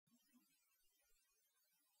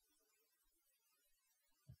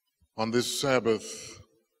On this Sabbath,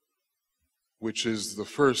 which is the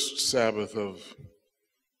first Sabbath of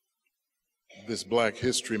this Black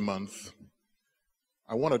History Month,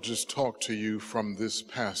 I want to just talk to you from this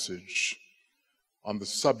passage on the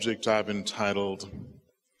subject I've entitled,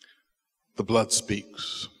 "The Blood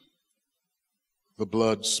Speaks." The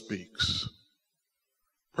blood speaks.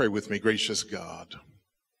 Pray with me. Gracious God,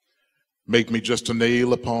 make me just a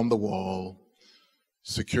nail upon the wall,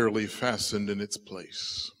 securely fastened in its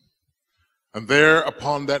place. And there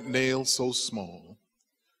upon that nail so small,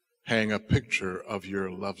 hang a picture of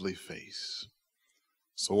your lovely face.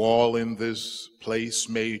 So all in this place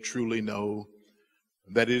may truly know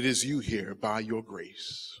that it is you here by your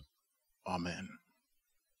grace. Amen.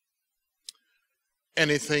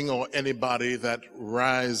 Anything or anybody that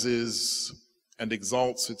rises and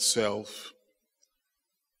exalts itself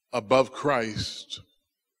above Christ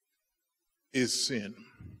is sin.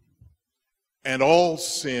 And all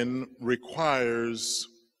sin requires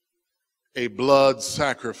a blood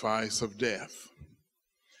sacrifice of death.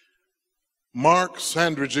 Mark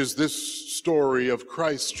sandwiches this story of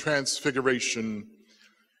Christ's transfiguration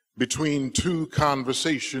between two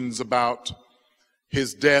conversations about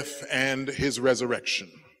his death and his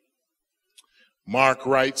resurrection. Mark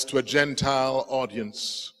writes to a Gentile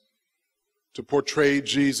audience to portray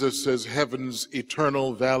Jesus as heaven's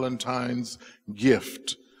eternal Valentine's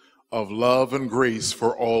gift of love and grace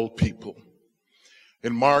for all people.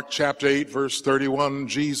 In Mark chapter 8, verse 31,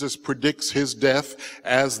 Jesus predicts his death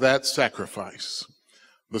as that sacrifice.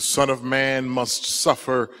 The Son of Man must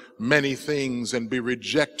suffer many things and be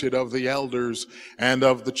rejected of the elders and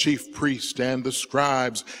of the chief priests and the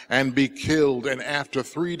scribes and be killed, and after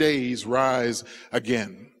 3 days rise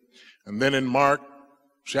again. And then in Mark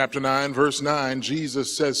chapter 9, verse 9,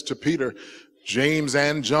 Jesus says to Peter, James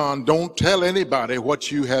and John, don't tell anybody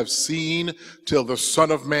what you have seen till the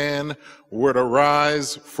Son of Man were to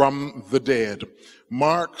rise from the dead.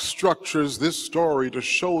 Mark structures this story to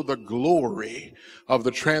show the glory of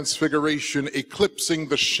the transfiguration, eclipsing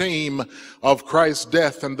the shame of Christ's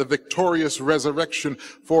death and the victorious resurrection,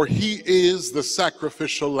 for he is the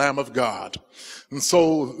sacrificial Lamb of God. And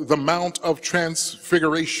so the Mount of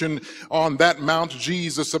Transfiguration, on that mount,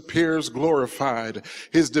 Jesus appears glorified.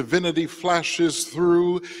 His divinity flashes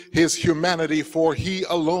through his humanity, for he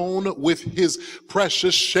alone with his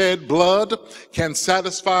precious shed blood can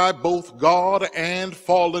satisfy both God and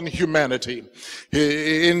fallen humanity.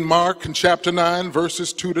 In Mark chapter 9,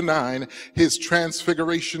 verses 2 to 9, his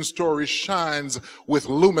transfiguration story shines with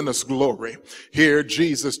luminous glory. Here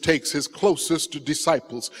Jesus takes his closest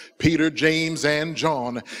disciples, Peter, James, and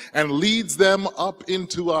John, and leads them up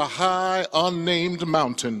into a high, unnamed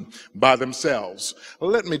mountain by themselves.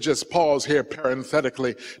 Let me just pause here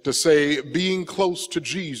parenthetically to say being close to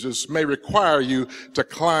Jesus may require you to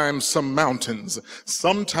climb some mountains.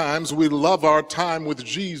 Sometimes we love our time with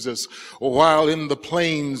Jesus while in the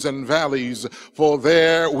plains and valleys, for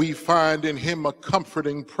there we find in him a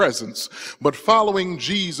comforting presence. But following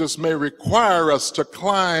Jesus may require us to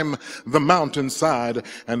climb the mountainside,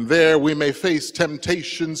 and there we may face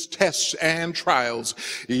temptations, tests, and trials.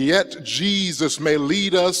 Yet Jesus may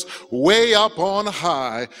lead us way up on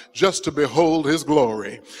high just to behold his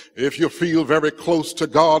glory. If you feel very close to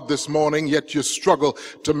God this morning, yet you struggle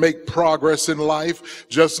to make progress in life,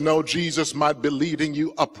 just know Jesus might be leading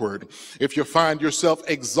you upward. If you find yourself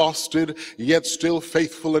exhausted, yet still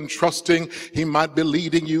faithful and trusting, he might be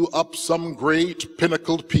leading you up some great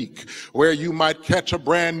pinnacled peak where you might catch a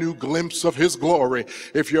brand new glimpse of his glory.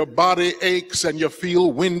 If your body aches and you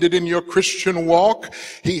feel winded in your Christian walk,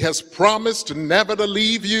 he has promised never to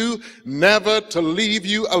leave you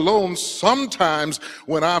alone. Sometimes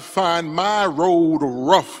when I find my road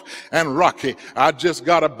rough and rocky, I just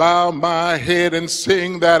gotta bow my head and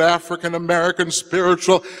sing that African-American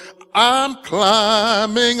spiritual, I'm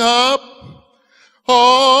climbing up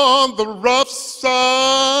on the rough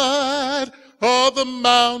side of the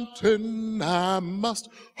mountain. I must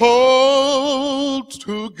hold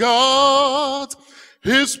to God,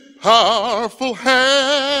 his powerful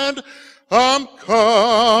hand. I'm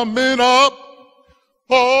coming up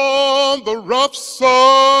on the rough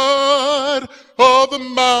side of the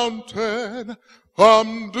mountain.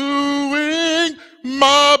 I'm doing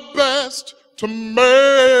my best to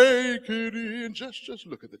make it in. Just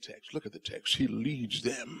look at the text. Look at the text. He leads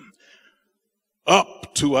them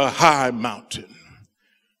up to a high mountain.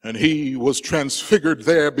 And he was transfigured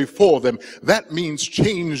there before them. That means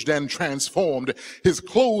changed and transformed. His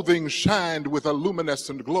clothing shined with a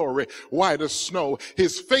luminescent glory, white as snow.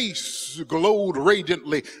 His face glowed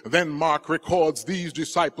radiantly. Then Mark records these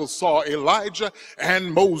disciples saw Elijah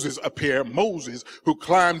and Moses appear. Moses, who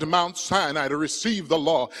climbed Mount Sinai to receive the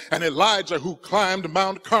law, and Elijah, who climbed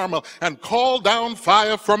Mount Carmel and called down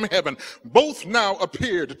fire from heaven. Both now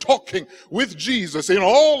appeared talking with Jesus in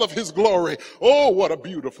all of his glory. Oh, what a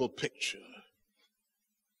beautiful picture.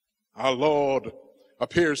 Our Lord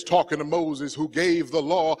appears talking to Moses, who gave the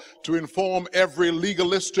law to inform every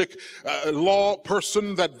legalistic law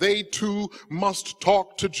person that they too must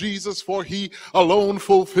talk to Jesus, for he alone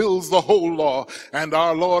fulfills the whole law. And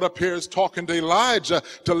our Lord appears talking to Elijah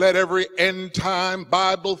to let every end time,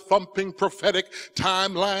 Bible thumping, prophetic,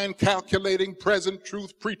 timeline calculating, present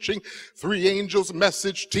truth preaching, three angels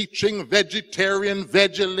message teaching, vegetarian,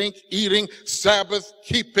 vegilink eating, Sabbath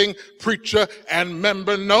keeping preacher and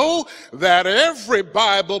member know that every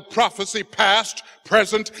Bible prophecy, past,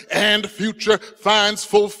 present, and future, finds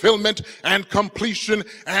fulfillment and completion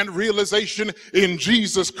and realization in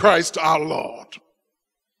Jesus Christ our Lord.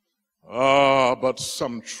 But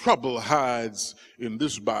some trouble hides in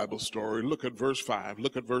this Bible story. Look at verse 5.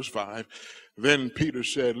 Look at verse 5. Then Peter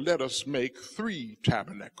said, let us make 3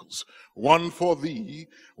 tabernacles, one for thee,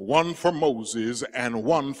 one for Moses, and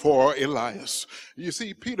one for Elias. You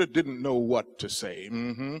see, Peter didn't know what to say.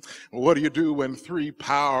 What do you do when 3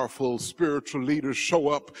 powerful spiritual leaders show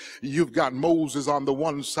up? You've got Moses on the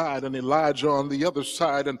one side and Elijah on the other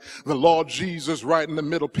side and the Lord Jesus right in the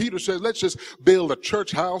middle. Peter says, let's just build a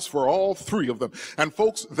church house for all 3 of them. And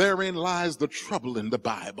folks, therein lies the trouble in the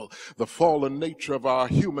Bible. The fallen nature of our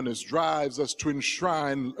humanness drives us to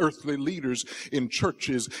enshrine earthly leaders in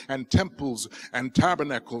churches and temples and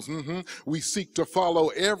tabernacles. We seek to follow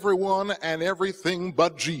everyone and everything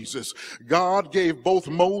but Jesus. God gave both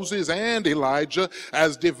Moses and Elijah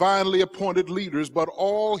as divinely appointed leaders, but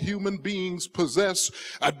all human beings possess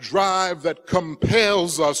a drive that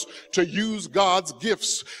compels us to use God's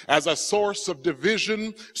gifts as a source of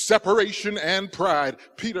division, separation, and pride.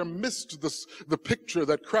 Peter missed the picture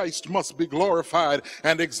that Christ must be glorified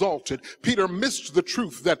and exalted. Peter missed the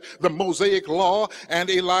truth that the Mosaic law and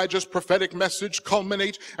Elijah's prophetic message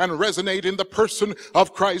culminate and resonate in the person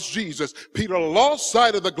of Christ Jesus. Peter lost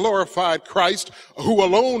sight of the glorified Christ, who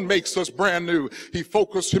alone makes us brand new. He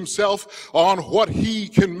focused himself on what he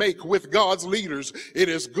can make with God's leaders. It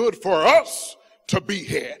is good for us to be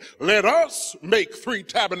here. Let us make 3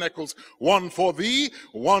 tabernacles, one for thee,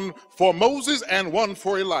 one for Moses, and one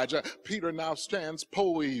for Elijah. Peter now stands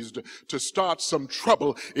poised to start some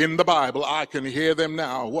trouble in the Bible. I can hear them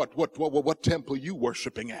now. What temple you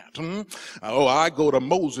worshiping at? Oh, I go to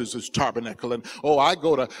Moses' tabernacle, and oh, I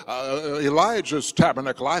go to Elijah's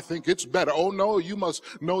tabernacle. I think it's better. Oh no, you must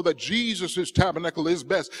know that Jesus' tabernacle is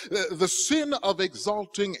best. The sin of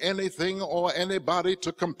exalting anything or anybody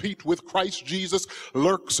to compete with Christ Jesus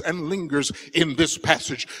lurks and lingers in this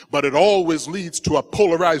passage, but it always leads to a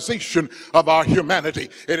polarization of our humanity.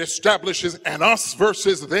 It establishes an us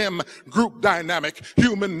versus them group dynamic.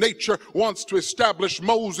 Human nature wants to establish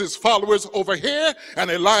Moses' followers over here and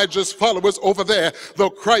Elijah's followers over there, though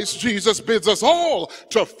Christ Jesus bids us all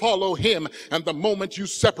to follow him. And the moment you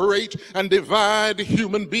separate and divide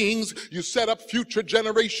human beings, you set up future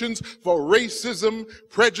generations for racism,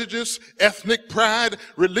 prejudice, ethnic pride,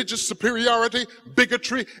 religious superiority,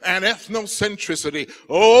 bigotry, and ethnocentricity.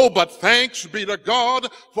 Oh, but thanks be to God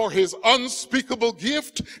for his unspeakable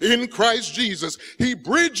gift in Christ Jesus. He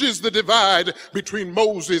bridges the divide between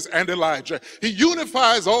Moses and Elijah. He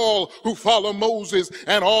unifies all who follow Moses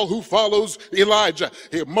and all who follows Elijah.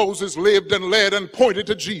 Moses lived and led and pointed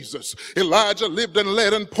to Jesus. Elijah lived and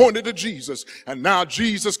led and pointed to Jesus. And now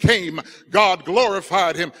Jesus came. God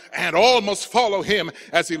glorified him, and all must follow him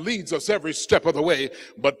as he leads us every step of the way.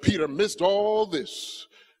 But Peter missed all this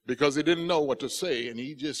because he didn't know what to say, and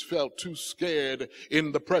he just felt too scared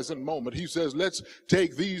in the present moment. He says, let's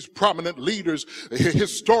take these prominent leaders,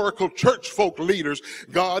 historical church folk leaders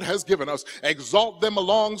God has given us, exalt them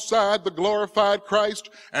alongside the glorified Christ,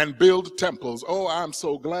 and build temples. Oh, I'm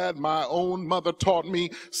so glad my own mother taught me,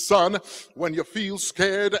 son, when you feel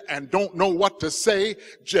scared and don't know what to say,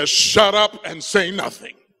 just shut up and say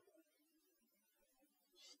nothing.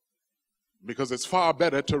 Because it's far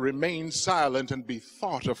better to remain silent and be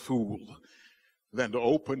thought a fool than to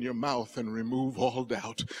open your mouth and remove all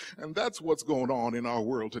doubt. And that's what's going on in our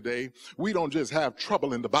world today. We don't just have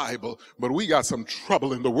trouble in the Bible, but we got some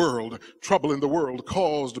trouble in the world. Trouble in the world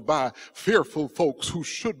caused by fearful folks who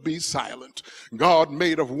should be silent. God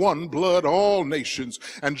made of one blood all nations,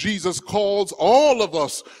 and Jesus calls all of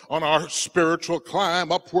us on our spiritual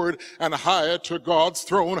climb upward and higher to God's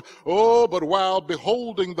throne. Oh, but while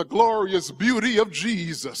beholding the glorious beauty of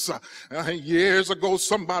Jesus, years ago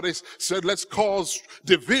somebody said, let's cause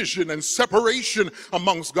division and separation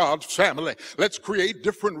amongst God's family. Let's create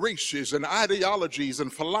different races and ideologies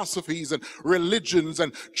and philosophies and religions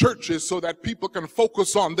and churches so that people can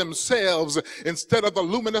focus on themselves instead of the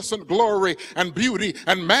luminescent glory and beauty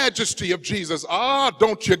and majesty of Jesus.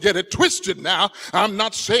 Don't you get it twisted now. I'm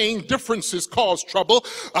not saying differences cause trouble.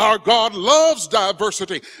 Our God loves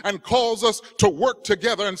diversity and calls us to work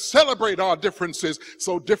together and celebrate our differences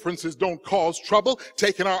so differences don't cause trouble.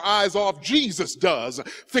 Taking our eyes off Jesus does.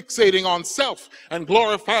 Fixating on self and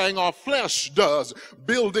glorifying our flesh does.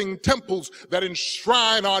 Building temples that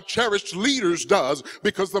enshrine our cherished leaders does.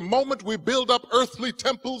 Because the moment we build up earthly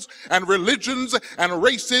temples and religions and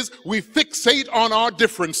races, we fixate on our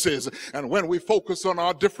differences. And when we focus on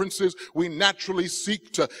our differences, we naturally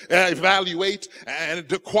seek to evaluate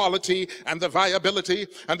the quality and the viability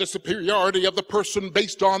and the superiority of the person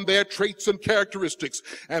based on their traits and characteristics.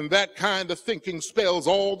 And that kind of thinking spells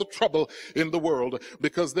all the trouble in the world,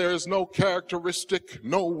 because there is no characteristic,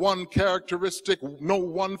 no one characteristic, no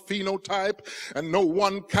one phenotype, and no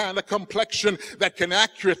one kind of complexion that can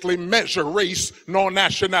accurately measure race nor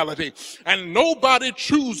nationality. And nobody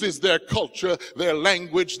chooses their culture, their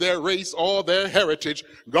language, their race, or their heritage.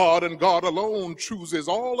 God and God alone chooses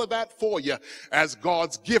all of that for you as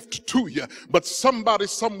God's gift to you. But somebody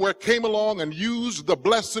somewhere came along and used the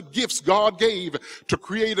blessed gifts God gave to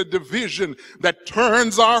create a division that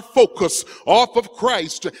turns our focus off of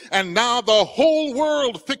Christ, and now the whole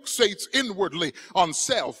world fixates inwardly on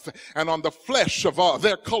self and on the flesh of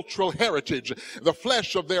their cultural heritage, the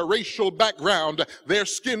flesh of their racial background, their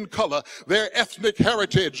skin color, their ethnic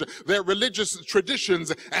heritage, their religious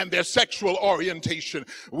traditions, and their sexual orientation.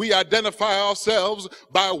 We identify ourselves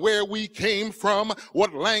by where we came from,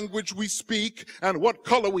 what language we speak, and what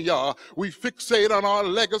color we are. We fixate on our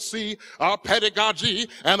legacy, our pedagogy,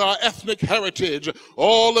 and our ethnic heritage.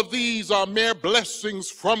 All of these are mere blessings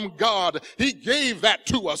from God. He gave that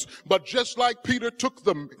to us. But just like Peter took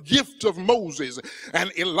the gift of Moses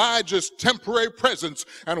and Elijah's temporary presence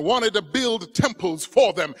and wanted to build temples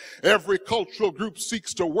for them, every cultural group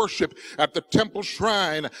seeks to worship at the temple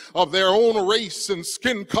shrine of their own race and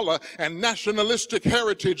skin color and nationalistic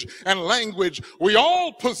heritage and language. We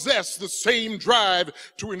all possess the same drive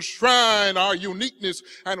to enshrine our uniqueness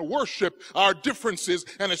and worship our differences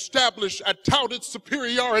and establish a touted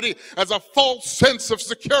superiority as a false sense of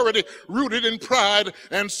security rooted in pride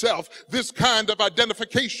and self. This kind of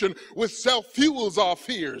identification with self fuels our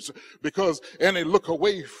fears, because any look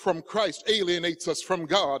away from Christ alienates us from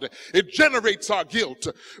God. It generates our guilt,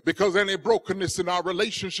 because any brokenness in our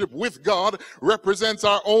relationship with God represents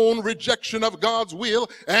our own rejection of God's will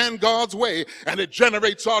and God's way. And it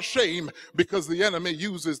generates our shame, because the enemy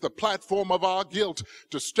uses the platform of our guilt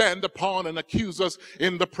to stand upon and accuse us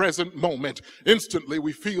in the present moment. Instantly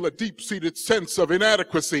we feel a deep-seated sense of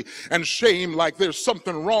inadequacy and shame, like there's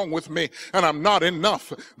something wrong with me and I'm not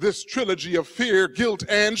enough. This trilogy of fear, guilt,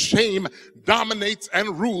 and shame dominates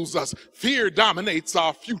and rules us. Fear dominates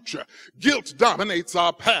our future. Guilt dominates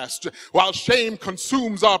our past, while shame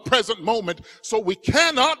consumes our present moment. So we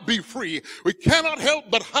cannot be free. We cannot help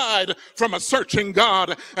but hide from a searching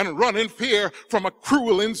God and run in fear from a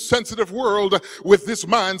cruel, insensitive world with this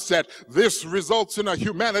mindset. This results in a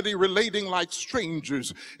humanity relating like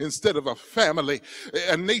strangers instead of a family,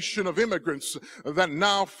 a nation of immigrants that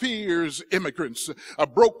now fears immigrants, a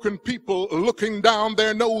broken people looking down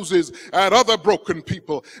their noses at other broken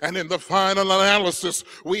people. And in the final analysis,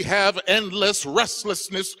 we have endless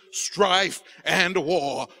restlessness, strife, and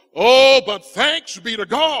war. Oh, but thanks be to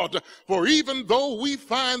God, for even though we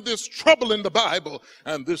find this trouble in the Bible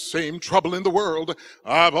and this same trouble in the world,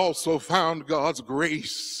 I've also found God's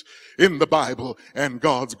grace in the Bible and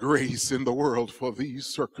God's grace in the world for these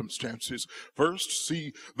circumstances. First,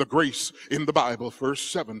 see the grace in the Bible. Verse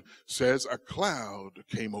 7 says, a cloud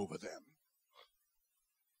came over them,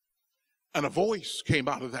 and a voice came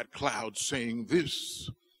out of that cloud saying, this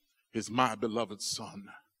is my beloved Son.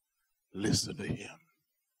 Listen to him.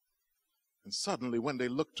 And suddenly when they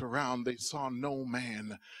looked around, they saw no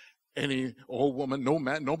man, any or woman, no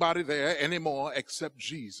man, nobody there anymore except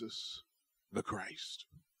Jesus, the Christ.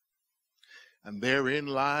 And therein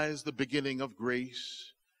lies the beginning of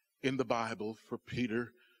grace in the Bible for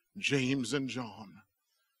Peter, James, and John,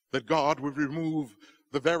 that God would remove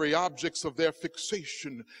the very objects of their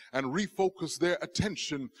fixation and refocus their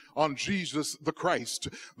attention on Jesus the Christ.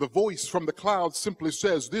 The voice from the cloud simply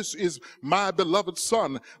says, "This is my beloved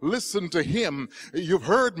Son. Listen to him." You've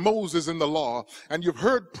heard Moses in the law, and you've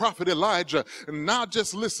heard Prophet Elijah, and now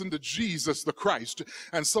just listen to Jesus the Christ.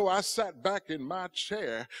 And so I sat back in my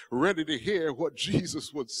chair ready to hear what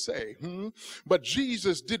Jesus would say. But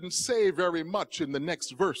Jesus didn't say very much in the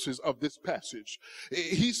next verses of this passage.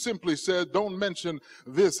 He simply said, "Don't mention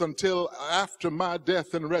this until after my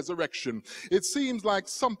death and resurrection." It seems like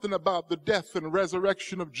something about the death and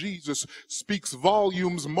resurrection of Jesus speaks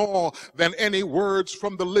volumes more than any words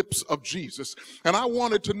from the lips of Jesus. And I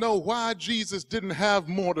wanted to know why Jesus didn't have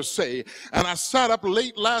more to say. And I sat up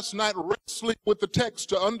late last night wrestling with the text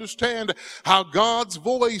to understand how God's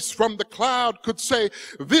voice from the cloud could say,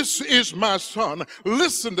 "This is my Son,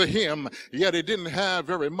 listen to him." Yet he didn't have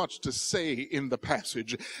very much to say in the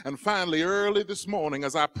passage. And finally, early this morning,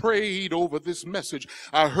 as I prayed over this message,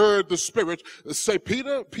 I heard the Spirit say,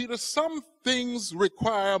 Peter, some things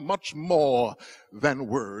require much more than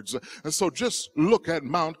words. And so just look at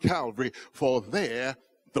Mount Calvary, for there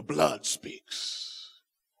the blood speaks.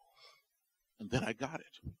 And then I got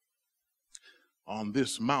it. On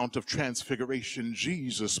this Mount of Transfiguration,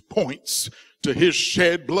 Jesus points to his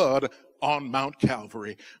shed blood on Mount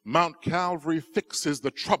Calvary. Mount Calvary fixes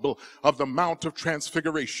the trouble of the Mount of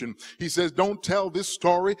Transfiguration. He says, don't tell this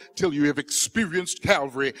story till you have experienced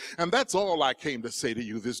Calvary. And that's all I came to say to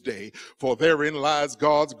you this day. For therein lies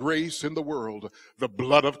God's grace in the world, the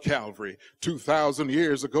blood of Calvary. 2,000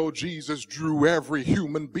 years ago, Jesus drew every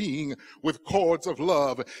human being with cords of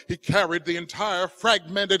love. He carried the entire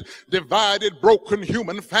fragmented, divided, broken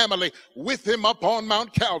human family with him up on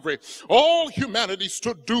Mount Calvary. All humanity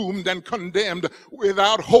stood doomed and condemned,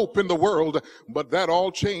 without hope in the world. But that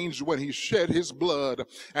all changed when he shed his blood.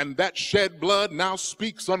 And that shed blood now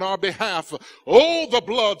speaks on our behalf. Oh, the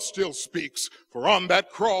blood still speaks. For on that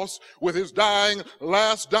cross, with his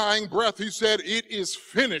last dying breath, he said, "It is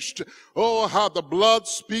finished." Oh, how the blood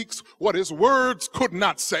speaks what his words could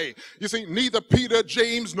not say. You see, neither Peter,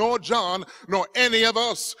 James, nor John, nor any of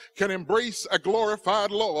us can embrace a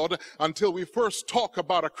glorified Lord until we first talk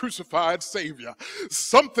about a crucified Savior.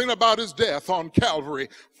 Something about his death on Calvary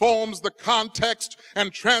forms the context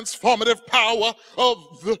and transformative power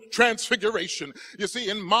of the transfiguration. You see,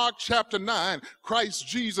 in Mark chapter 9, Christ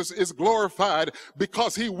Jesus is glorified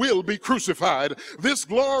because he will be crucified. This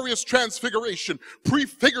glorious transfiguration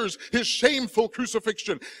prefigures his shameful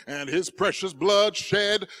crucifixion, and his precious blood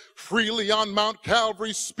shed freely on Mount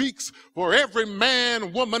Calvary speaks for every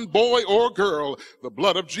man, woman, boy, or girl. The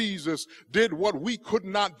blood of Jesus did what we could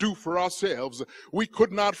not do for ourselves. We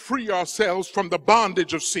could not free ourselves from the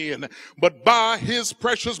bondage of sin, but by his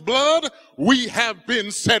precious blood, we have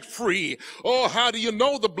been set free. Oh, how do you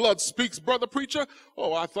know the blood speaks, brother preacher?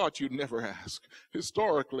 Oh, I thought you'd never ask.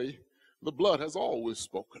 Historically, the blood has always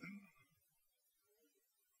spoken.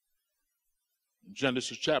 In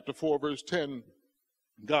Genesis chapter 4, verse 10,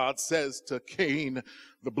 God says to Cain,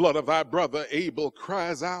 "The blood of thy brother Abel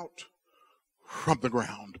cries out from the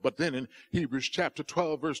ground." But then in Hebrews chapter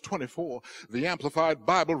 12, verse 24, the Amplified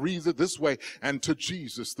Bible reads it this way, "And to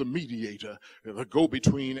Jesus, the mediator, the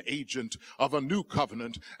go-between agent of a new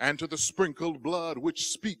covenant, and to the sprinkled blood which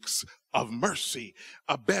speaks of mercy,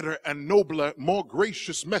 a better and nobler, more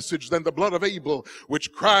gracious message than the blood of Abel,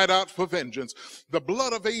 which cried out for vengeance." The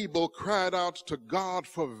blood of Abel cried out to God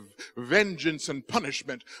for vengeance and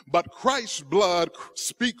punishment, but Christ's blood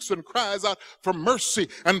speaks and cries out for mercy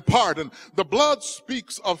and pardon. The blood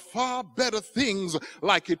speaks of far better things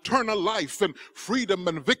like eternal life and freedom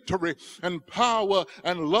and victory and power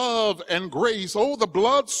and love and grace. Oh, the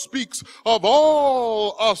blood speaks of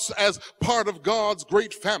all us as part of God's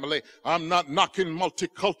great family. I'm not knocking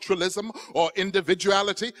multiculturalism or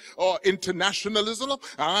individuality or internationalism.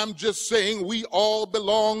 I'm just saying we all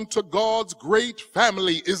belong to God's great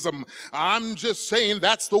familyism. I'm just saying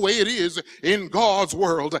that's the way it is in God's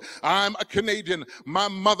world. I'm a Canadian. My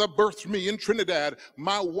mother birthed me in Trinidad.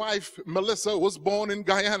 My wife, Melissa, was born in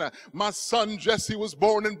Guyana. My son, Jesse, was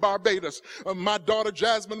born in Barbados. My daughter,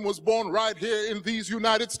 Jasmine, was born right here in these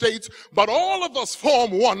United States. But all of us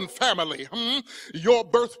form one family. Your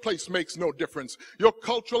birthplace makes no difference. Your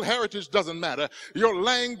cultural heritage doesn't matter. Your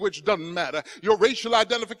language doesn't matter. Your racial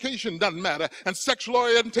identification doesn't matter. And sexual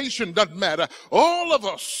orientation doesn't matter. All of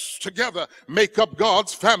us together make up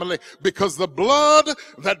God's family, because the blood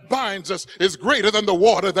that binds us is greater than the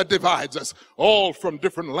water that divides us. All from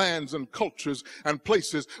different lands and cultures and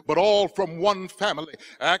places, but all from one family.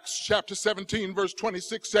 Acts chapter 17 verse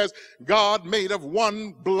 26 says, God made of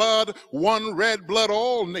one blood, one red blood,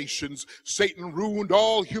 all nations. Satan ruined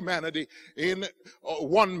all humanity in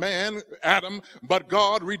one man, Adam, but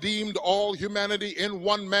God redeemed all humanity in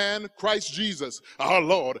one man, Christ Jesus, our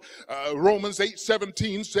Lord. Romans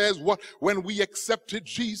 8:17 says, when we accepted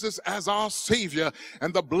Jesus as our Savior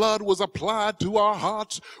and the blood was applied to our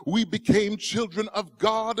hearts, we became children of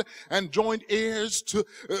God and joined heirs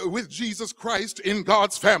with Jesus Christ in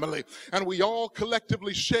God's family. And we all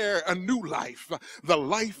collectively share a new life, the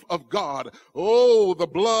life of God. Oh, the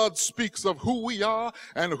blood speaks of who we are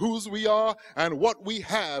and whose we are and what we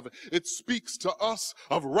have. It speaks to us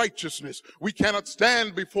of righteousness. We cannot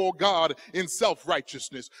stand before God in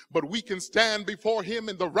self-righteousness, but we can stand before him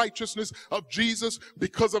in the righteousness of Jesus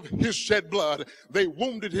because of his shed blood. They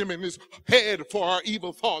wounded him in his head for our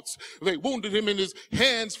evil thoughts. They wounded him in his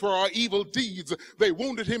hands for our evil deeds. They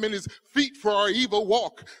wounded him in his feet for our evil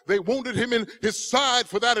walk. They wounded him in his side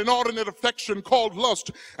for that inordinate affection called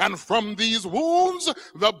lust. And from these wounds,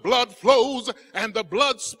 the blood flows, and the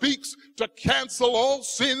blood speaks to cancel all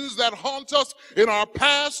sins that haunt us in our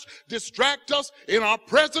past, distract us in our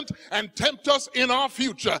present, and tempt us in our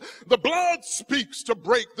future. The blood speaks to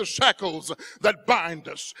break the shackles that bind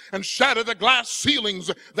us and shatter the glass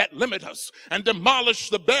ceilings that limit us and demolish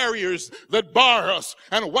the barriers that bar us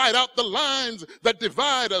and white out the lines that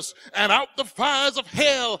divide us and out the fires of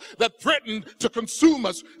hell that threaten to consume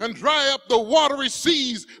us and dry up the watery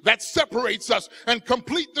seas that separates us and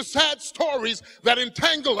complete the sad stories that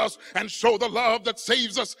entangle us and show the love that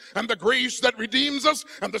saves us and the grace that redeems us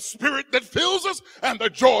and the spirit that fills us and the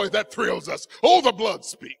joy that thrills us. Oh, the blood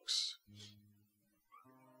speaks.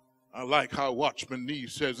 I like how Watchman Nee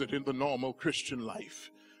says it in The Normal Christian Life.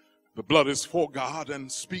 The blood is for God and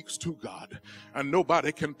speaks to God. And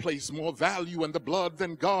nobody can place more value in the blood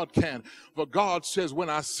than God can. For God says, when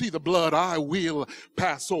I see the blood, I will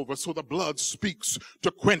pass over. So the blood speaks to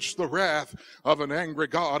quench the wrath of an angry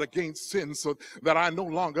God against sin, so that I no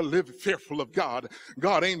longer live fearful of God.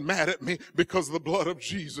 God ain't mad at me because the blood of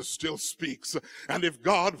Jesus still speaks. And if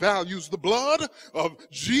God values the blood of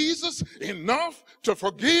Jesus enough to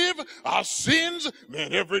forgive our sins,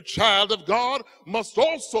 then every child of God must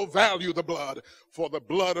also value the blood. For the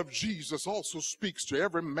blood of Jesus also speaks to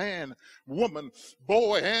every man, woman,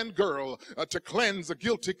 boy, and girl to cleanse a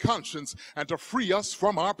guilty conscience and to free us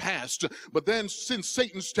from our past. But then, since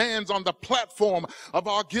Satan stands on the platform of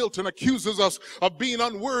our guilt and accuses us of being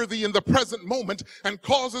unworthy in the present moment and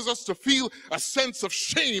causes us to feel a sense of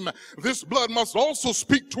shame, this blood must also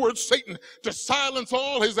speak towards Satan to silence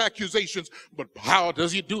all his accusations. But how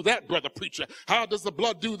does he do that, brother preacher? How does the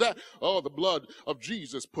blood do that? Oh, the blood of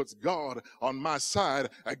Jesus puts God on my side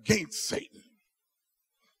against Satan.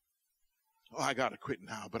 Oh, I gotta quit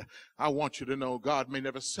now, but I want you to know God may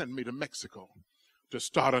never send me to Mexico to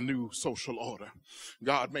start a new social order.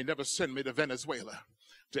 God may never send me to Venezuela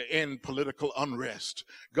to end political unrest.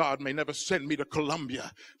 God may never send me to Colombia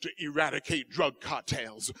to eradicate drug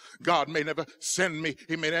cartels. God may never send me,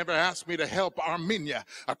 he may never ask me to help Armenia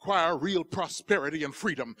acquire real prosperity and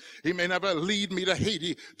freedom. He may never lead me to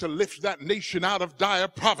Haiti to lift that nation out of dire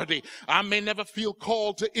poverty. I may never feel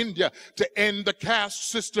called to India to end the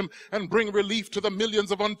caste system and bring relief to the millions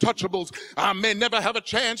of untouchables. I may never have a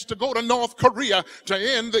chance to go to North Korea to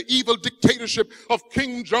end the evil dictatorship of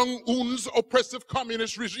Kim Jong-un's oppressive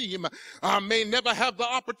communist regime. I may never have the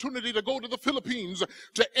opportunity to go to the Philippines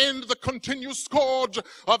to end the continuous scourge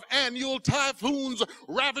of annual typhoons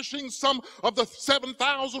ravishing some of the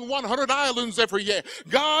 7,100 islands every year.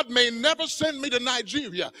 God may never send me to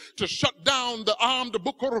Nigeria to shut down the armed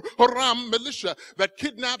Boko Haram militia that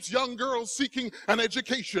kidnaps young girls seeking an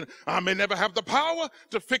education. I may never have the power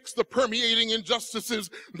to fix the permeating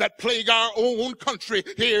injustices that plague our own country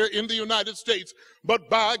here in the United States.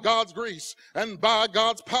 But by God's grace and by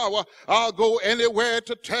God's power, I'll go anywhere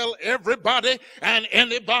to tell everybody and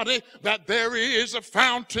anybody that there is a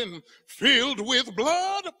fountain filled with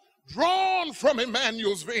blood drawn from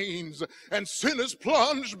Emmanuel's veins, and sinners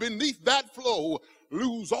plunge beneath that flow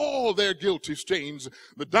lose all their guilty stains.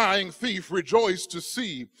 The dying thief rejoiced to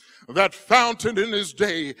see that fountain in his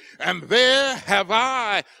day. And there have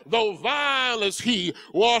I, though vile as he,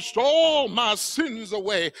 washed all my sins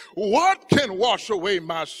away. What can wash away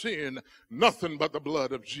my sin? Nothing but the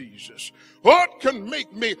blood of Jesus. What can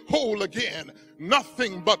make me whole again?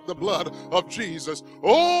 Nothing but the blood of Jesus.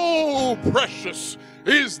 Oh, precious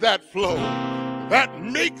is that flow that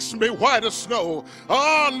makes me white as snow.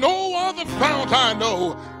 Ah, no other fount I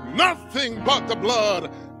know. Nothing but the blood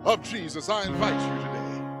of Jesus. I invite you today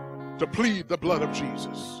to plead the blood of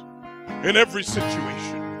Jesus in every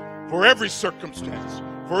situation, for every circumstance,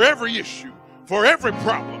 for every issue, for every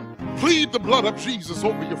problem. Plead the blood of Jesus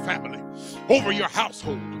over your family, over your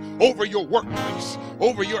household, over your workplace,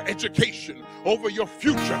 over your education, over your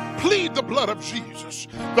future. Plead the blood of Jesus.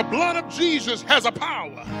 The blood of Jesus has a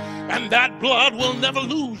power, and that blood will never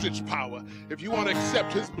lose its power. If you want to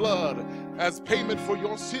accept his blood as payment for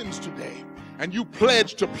your sins today, and you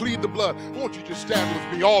pledge to plead the blood, won't you just stand with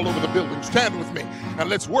me all over the building? Stand with me, and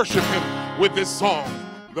let's worship him with this song,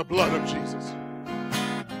 The Blood of Jesus.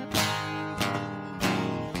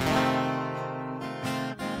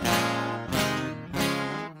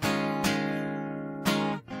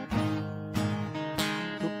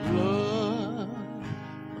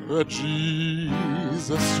 That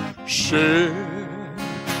Jesus shed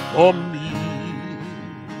for me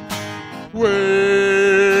way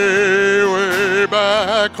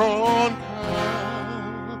back on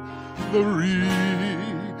Calvary.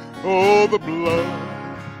 Oh, the blood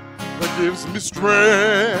that gives me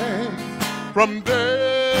strength from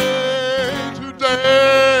day to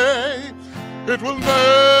day. It will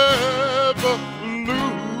never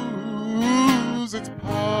lose its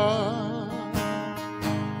power.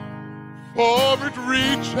 For it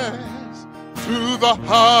reaches to the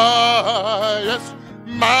highest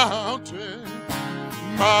mountain,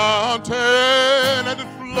 and it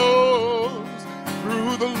flows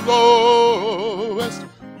through the lowest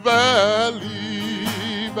valley.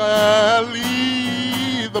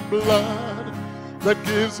 The blood that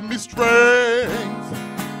gives me strength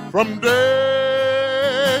from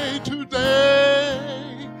day to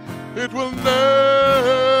day. It will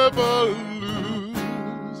never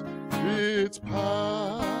lose its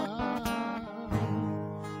power.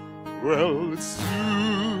 Well, it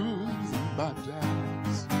soothes my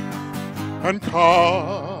doubts and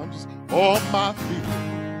calms all my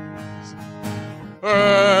fears,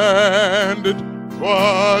 and it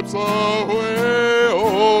wipes away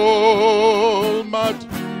all my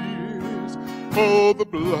tears. Oh, the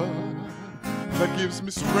blood that gives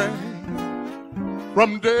me strength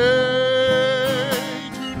from day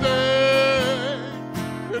to day.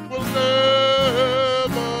 It will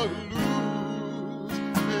never lose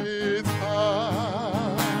its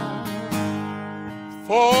power,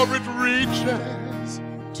 for it reaches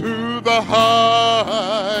to the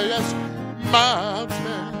highest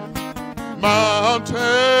mountain,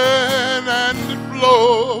 and it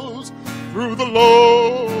flows through the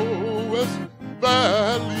lowest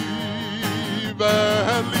valley.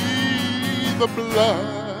 The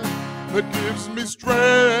blood that gives me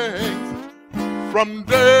strength from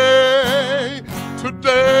day to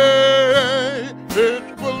day. It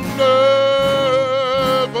will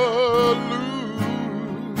never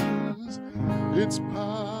lose its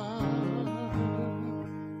power.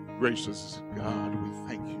 Gracious God, we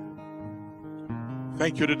thank you.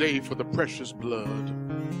 Thank you today for the precious blood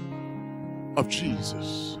of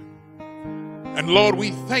Jesus. And Lord,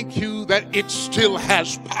 we thank you that it still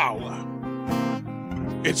has power.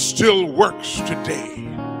 It still works today.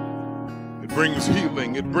 It brings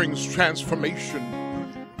healing. It brings transformation.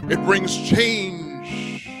 It brings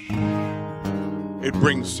change. It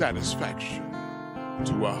brings satisfaction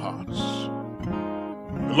to our hearts.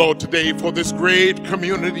 And Lord, today for this great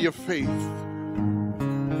community of faith,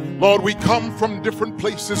 Lord, we come from different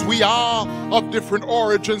places. We are of different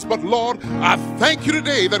origins. But Lord, I thank you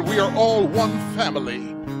today that we are all one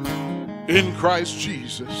family in Christ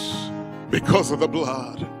Jesus because of the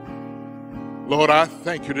blood. Lord, I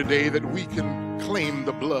thank you today that we can claim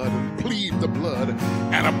the blood and plead the blood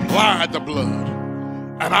and apply the blood.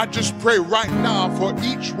 And I just pray right now for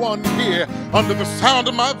each one here under the sound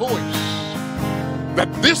of my voice that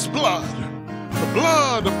this blood, the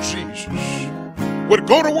blood of Jesus, would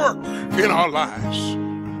go to work in our lives,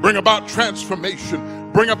 bring about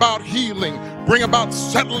transformation, bring about healing, bring about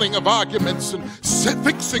settling of arguments and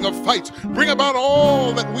fixing of fights, bring about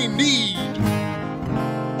all that we need.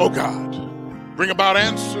 Oh God, bring about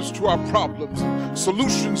answers to our problems,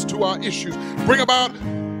 solutions to our issues, bring about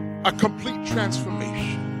a complete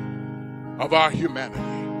transformation of our humanity.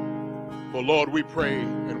 For Lord, we pray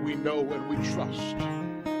and we know and we trust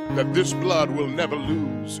that this blood will never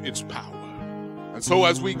lose its power. And so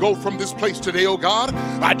as we go from this place today, oh God,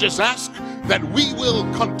 I just ask that we will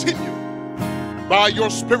continue by your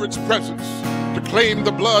Spirit's presence to claim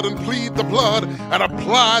the blood and plead the blood and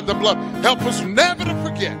apply the blood. Help us never to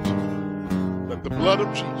forget that the blood of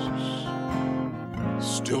Jesus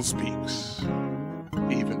still speaks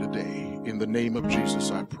even today. In the name of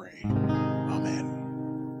Jesus I pray. Amen.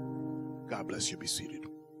 God bless you. Be seated.